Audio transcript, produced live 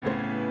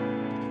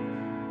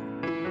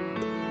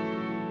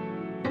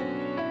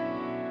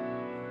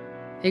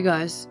Hey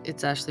guys,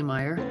 it's Ashley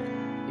Meyer,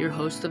 your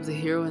host of the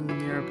Hero in the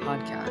Mirror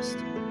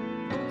podcast.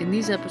 In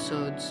these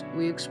episodes,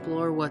 we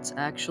explore what's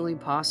actually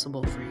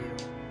possible for you.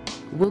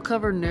 We'll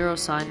cover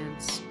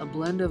neuroscience, a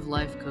blend of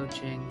life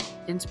coaching,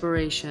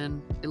 inspiration,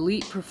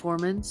 elite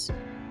performance,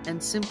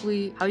 and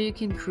simply how you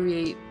can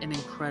create an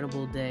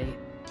incredible day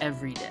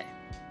every day.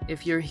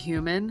 If you're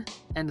human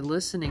and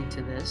listening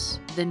to this,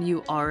 then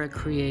you are a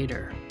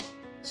creator.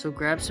 So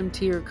grab some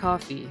tea or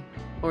coffee,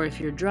 or if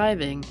you're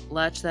driving,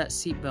 latch that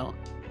seatbelt,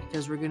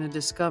 because we're going to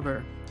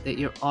discover that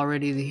you're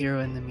already the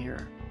hero in the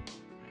mirror.